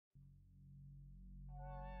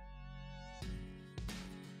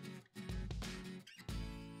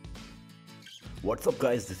What's up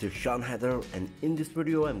guys, this is Shan Heather, and in this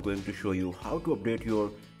video I'm going to show you how to update your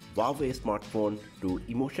Huawei smartphone to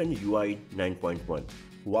EMUI 9.1.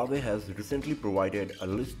 Huawei has recently provided a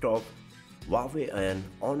list of Huawei and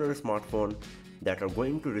Honor smartphones that are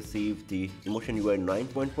going to receive the EMUI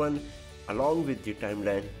 9.1 along with the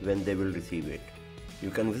timeline when they will receive it. You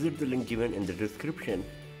can visit the link given in the description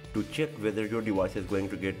to check whether your device is going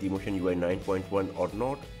to get the EMUI 9.1 or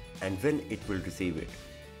not and when it will receive it.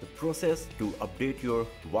 The process to update your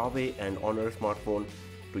Huawei and Honor smartphone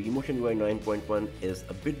to EMUI 9.1 is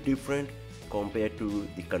a bit different compared to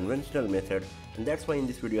the conventional method, and that's why in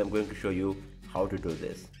this video I'm going to show you how to do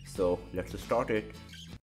this. So let's start it.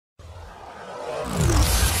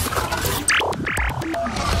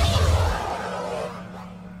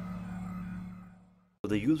 So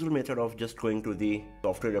the usual method of just going to the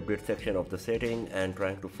software update section of the setting and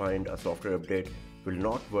trying to find a software update will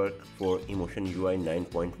not work for EMUI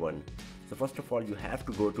 9.1. So first of all, you have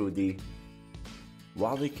to go to the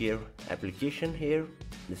Huawei Care application here.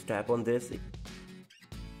 Just tap on this. If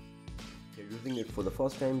you're using it for the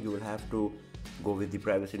first time, you will have to go with the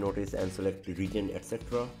privacy notice and select the region,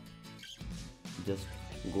 etc. Just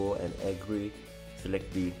go and agree,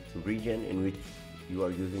 select the region in which you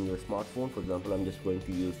are using your smartphone. For example, I'm just going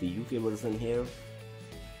to use the UK version here.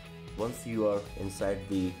 Once you are inside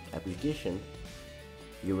the application,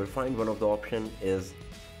 you will find one of the options is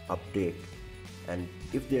update, and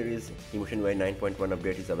if there is EMUI 9.1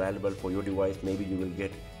 update is available for your device, maybe you will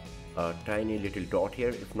get a tiny little dot here.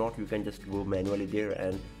 If not, you can just go manually there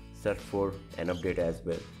and search for an update as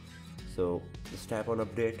well. So just tap on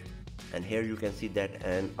update, and here you can see that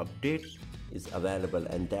an update is available,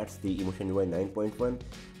 and that's the EMUI 9.1.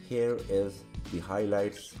 Here is the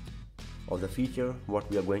highlights of the feature, what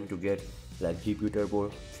we are going to get, like GPU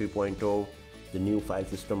Turbo 3.0, the new file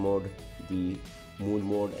system mode, the mood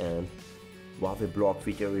mode, and Huawei block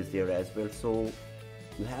feature is there as well. So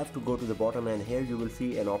you have to go to the bottom, and here you will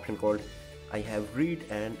see an option called I have read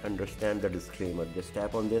and understand the disclaimer. Just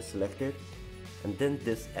tap on this, select it, and then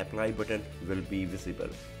this apply button will be visible.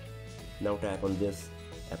 Now tap on this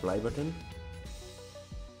apply button,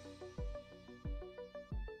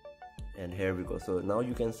 and here we go. So now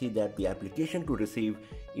you can see that the application to receive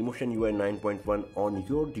EMUI 9.1 on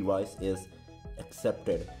your device is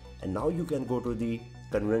accepted, and now you can go to the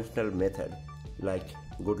conventional method, like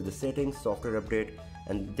go to the settings, software update,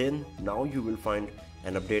 and then now you will find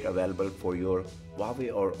an update available for your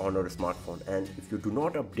Huawei or Honor smartphone. And if you do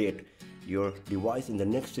not update your device in the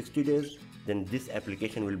next 60 days, then this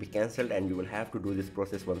application will be cancelled and you will have to do this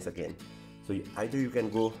process once again. So either you can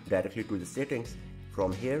go directly to the settings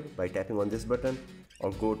from here by tapping on this button,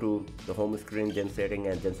 or go to the home screen, then setting,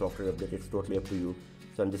 and then software update. It's totally up to you.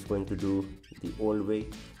 So I'm just going to do the old way.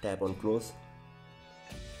 Tap on close,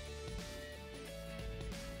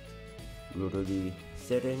 go to the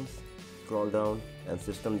settings, scroll down, and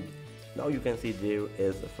system. Now you can see there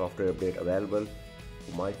is a software update available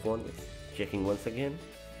for my phone. It's checking once again,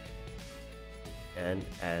 and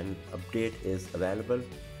an update is available.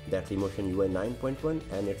 That's EMUI 9.1,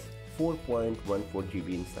 and it's 4.14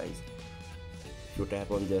 GB in size. If you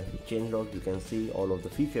tap on the changelog, you can see all of the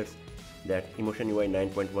features that EMUI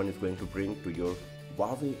 9.1 is going to bring to your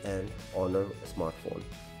Huawei and Honor smartphone.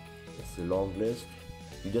 It's a long list.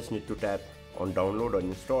 You just need to tap on download or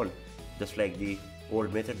install, just like the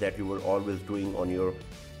old method that you were always doing on your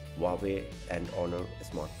Huawei and Honor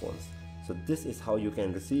smartphones. So this is how you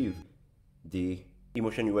can receive the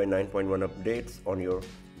EMUI 9.1 updates on your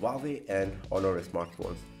Huawei and Honor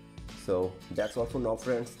smartphones. So that's all for now,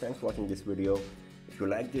 friends. Thanks for watching this video. If you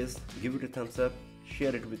like this, give it a thumbs up,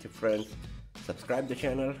 share it with your friends, subscribe the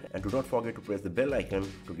channel, and do not forget to press the bell icon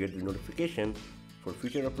to get the notification for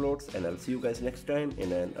future uploads. And I'll see you guys next time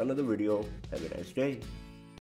in another video. Have a nice day.